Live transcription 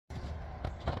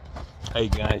Hey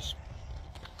guys,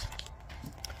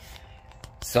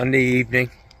 Sunday evening,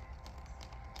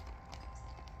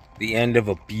 the end of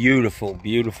a beautiful,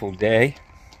 beautiful day.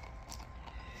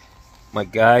 My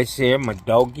guys here, my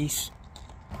doggies,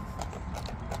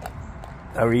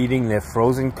 are eating their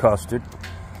frozen custard.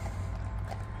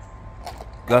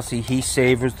 Gussie, he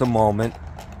savors the moment.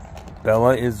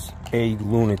 Bella is a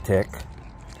lunatic.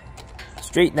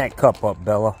 Straighten that cup up,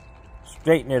 Bella.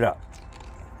 Straighten it up.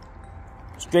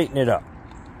 Straighten it up.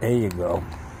 There you go.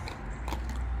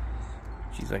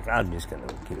 She's like, I'm just gonna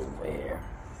get over here.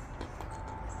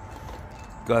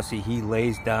 Gussie, he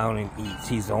lays down and eats.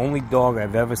 He's the only dog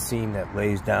I've ever seen that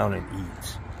lays down and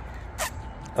eats.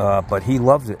 But he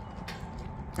loves it.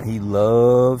 He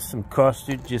loves some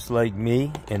custard just like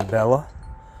me and Bella.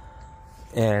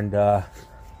 And Bella,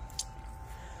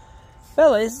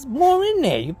 there's more in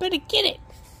there. You better get it.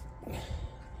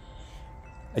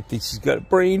 I think she's got a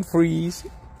brain freeze.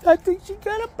 I think she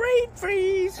got a brain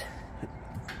freeze.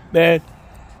 Man,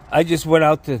 I just went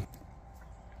out to...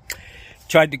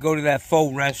 tried to go to that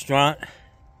pho restaurant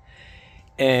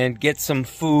and get some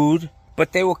food,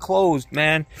 but they were closed,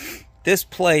 man. This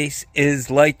place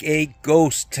is like a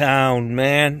ghost town,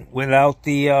 man, without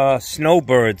the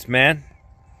snowbirds, man.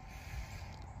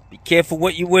 Be careful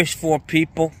what you wish for,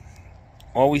 people.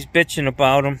 Always bitching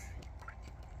about them.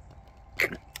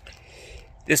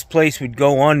 This place would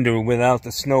go under without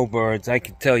the snowbirds. I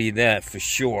can tell you that for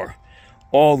sure.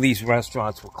 All these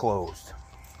restaurants were closed.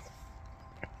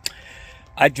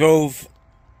 I drove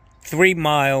 3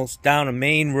 miles down a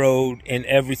main road and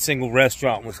every single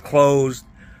restaurant was closed.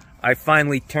 I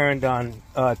finally turned on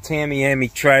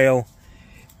Tamiami Trail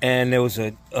and there was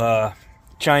a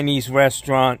Chinese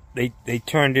restaurant. They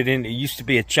turned it in. It used to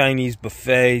be a Chinese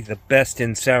buffet, the best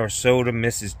in Sarasota,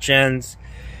 Mrs. Chen's.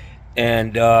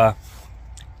 And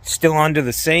still under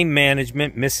the same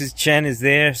management. Mrs. Chen is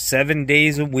there 7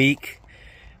 days a week.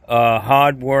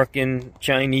 Hard-working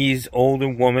Chinese older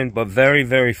woman, but very,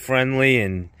 very friendly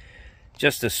and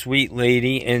just a sweet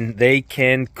lady. And they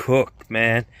can cook,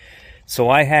 man.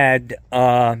 So I had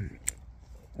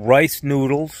rice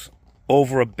noodles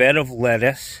over a bed of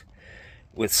lettuce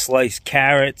with sliced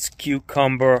carrots,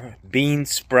 cucumber, bean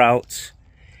sprouts,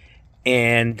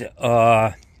 and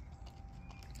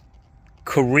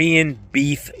Korean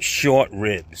beef short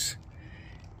ribs.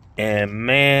 And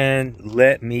man,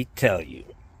 let me tell you,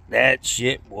 that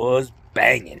shit was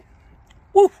banging.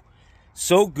 Woo!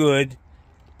 So good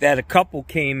that a couple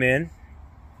came in.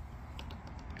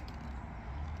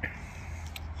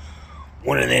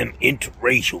 One of them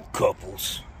interracial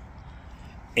couples.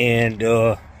 And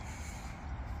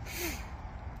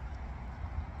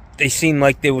they seemed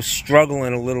like they were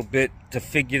struggling a little bit to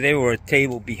figure they were a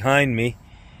table behind me.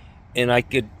 And I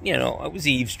could, you know, I was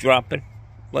eavesdropping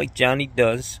like Johnny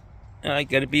does. And I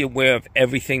got to be aware of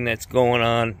everything that's going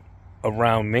on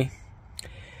around me.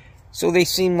 So they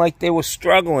seemed like they were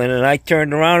struggling. And I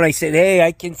turned around and I said, hey,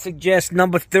 I can suggest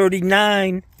number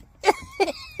 39.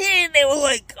 And they were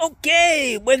like,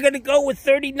 okay, we're going to go with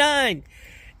 39.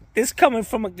 This coming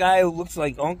from a guy who looks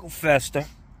like Uncle Fester.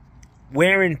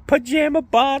 Wearing pajama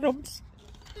bottoms.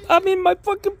 I'm in my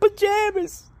fucking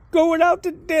pajamas. Going out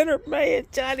to dinner, man.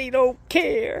 Johnny don't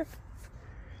care.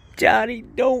 Johnny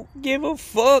don't give a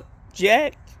fuck,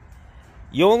 Jack.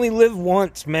 You only live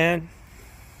once, man.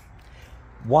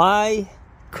 Why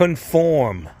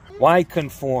conform? Why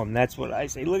conform? That's what I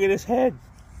say. Look at his head.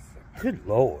 Good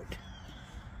Lord.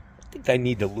 I think I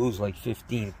need to lose like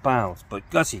 15 pounds. But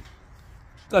Gussie,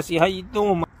 how you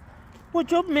doing?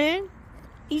 What's up, man?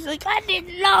 He's like, I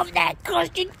didn't love that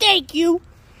custard. Thank you.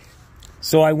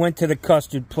 So I went to the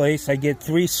custard place. I get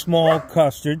 3 small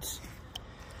custards.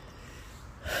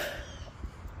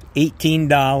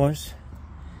 $18.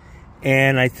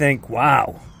 And I think,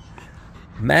 wow.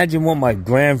 Imagine what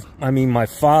my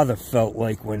father felt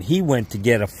like when he went to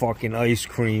get a fucking ice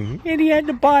cream. And he had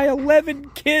to buy 11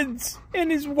 kids.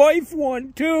 And his wife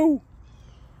one, too.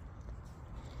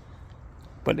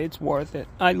 But it's worth it.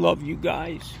 I love you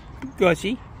guys.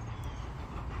 Gussie,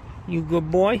 you good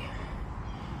boy?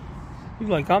 He's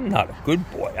like, I'm not a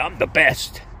good boy. I'm the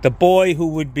best. The boy who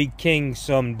would be king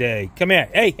someday. Come here.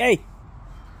 Hey, hey.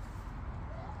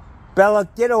 Bella,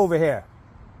 get over here.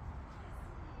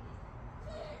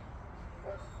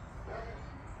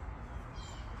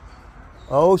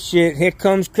 Oh, shit. Here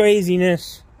comes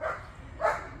craziness.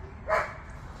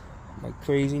 My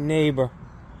crazy neighbor.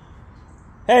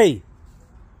 Hey.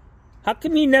 How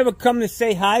come you never come to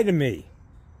say hi to me?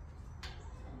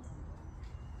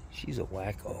 She's a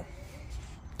wacko.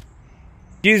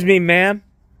 Excuse me, ma'am.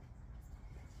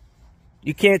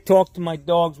 You can't talk to my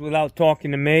dogs without talking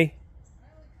to me.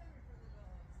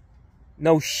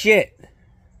 No shit.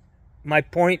 My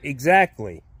point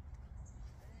exactly.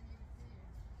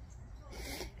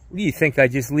 What do you think? I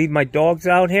just leave my dogs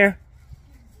out here?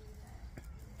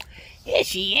 Here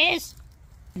she is.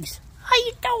 How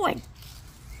you doing?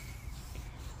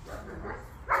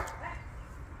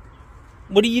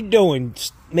 What are you doing?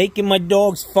 Making my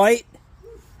dogs fight?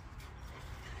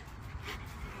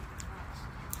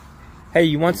 Hey,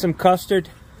 you want some custard?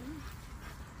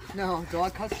 No,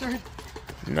 dog custard?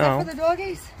 No. Is that for the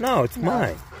doggies? No, it's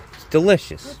mine. It's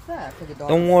delicious. What's that for the doggies?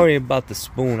 Don't worry about the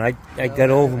spoon. I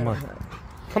got over my...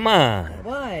 Come on.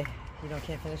 Why? You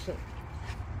can't finish it?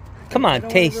 Come on,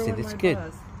 taste it. It's good.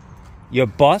 Your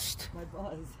bust? My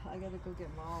buzz. I gotta go get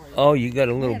Molly. Oh, you got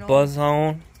a little buzz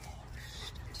on?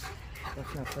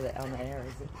 That's not for on the air,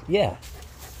 is it? Yeah.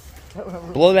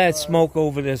 Blow that smoke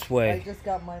over this way. I just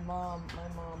got my mom. My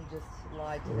mom just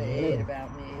lied to the aide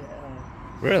about me.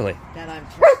 Really? That I'm...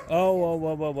 Oh,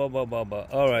 whoa.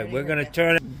 All right, we're going to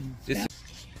turn it.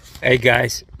 Hey,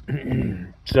 guys.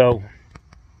 So,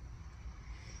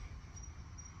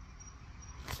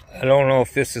 I don't know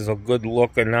if this is a good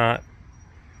look or not.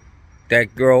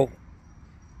 That girl.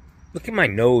 Look at my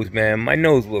nose, man. My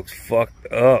nose looks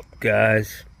fucked up,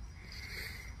 guys.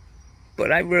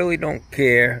 But I really don't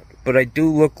care. But I do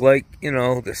look like,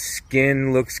 the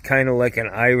skin looks kind of like an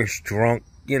Irish drunk.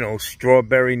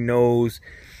 Strawberry nose.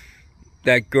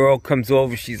 That girl comes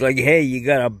over, she's like, hey, you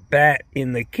got a bat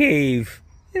in the cave.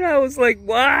 And I was like,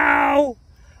 wow.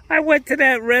 I went to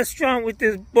that restaurant with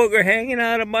this booger hanging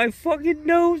out of my fucking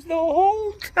nose the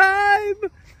whole time.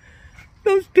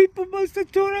 Those people must have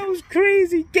thought I was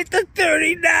crazy. Get the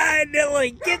 39. They're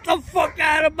like, get the fuck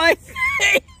out of my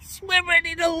face. We're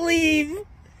ready to leave.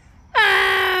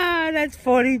 Ah, that's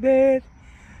funny, man.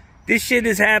 This shit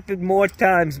has happened more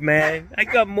times, man. I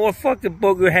got more fucking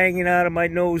booger hanging out of my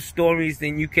nose stories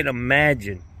than you can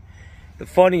imagine. The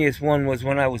funniest one was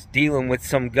when I was dealing with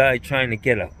some guy trying to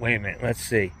get a... Wait a minute, let's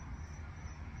see.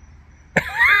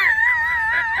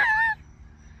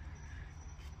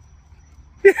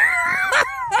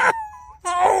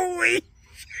 Holy...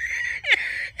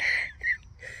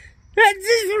 That's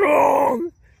just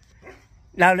wrong.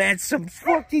 Now that's some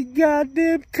fucking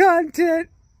goddamn content.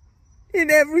 In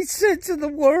every sense of the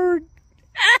word.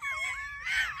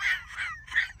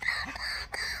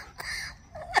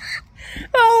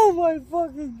 Oh my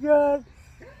fucking God.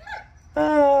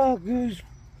 Oh, goose.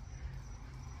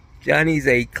 Johnny's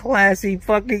a classy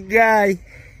fucking guy.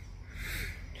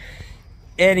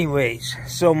 Anyways,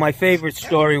 so my favorite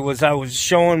story was I was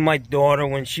showing my daughter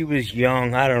when she was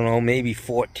young, I don't know, maybe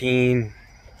 14.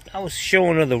 I was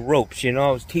showing her the ropes, I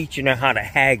was teaching her how to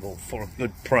haggle for a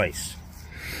good price.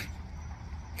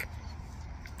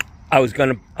 I was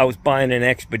buying an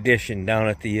Expedition down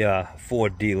at the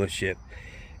Ford dealership.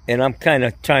 And I'm kind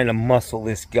of trying to muscle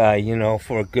this guy,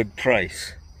 for a good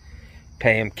price.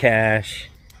 Pay him cash.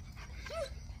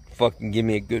 Fucking give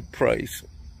me a good price.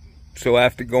 So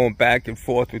after going back and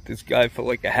forth with this guy for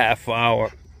like a half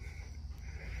hour,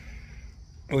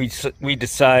 we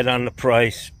decide on the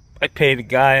price. I pay the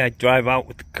guy, I drive out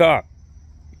with the car.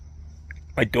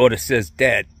 My daughter says,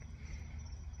 Dad,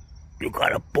 you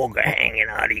got a booger hanging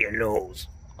out of your nose.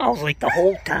 I was like, the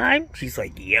whole time? She's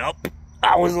like, yup.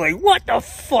 I was like, what the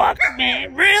fuck,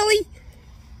 man? Really?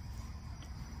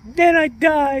 Then I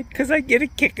died because I get a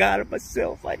kick out of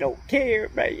myself. I don't care,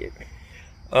 man.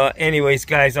 Anyways,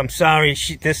 guys, I'm sorry.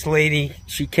 This lady,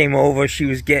 she came over. She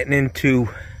was getting into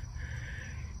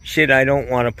shit I don't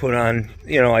want to put on.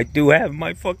 I do have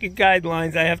my fucking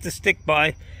guidelines I have to stick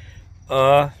by.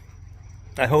 I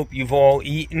hope you've all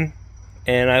eaten.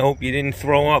 And I hope you didn't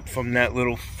throw up from that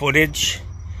little footage.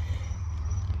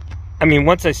 I mean,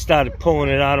 once I started pulling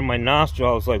it out of my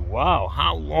nostril, I was like, wow,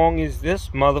 how long is this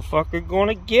motherfucker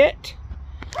gonna get?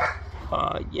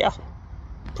 Yeah.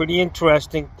 Pretty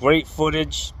interesting. Great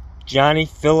footage. Johnny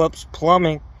Phillips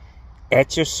Plumbing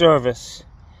at your service.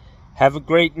 Have a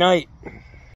great night.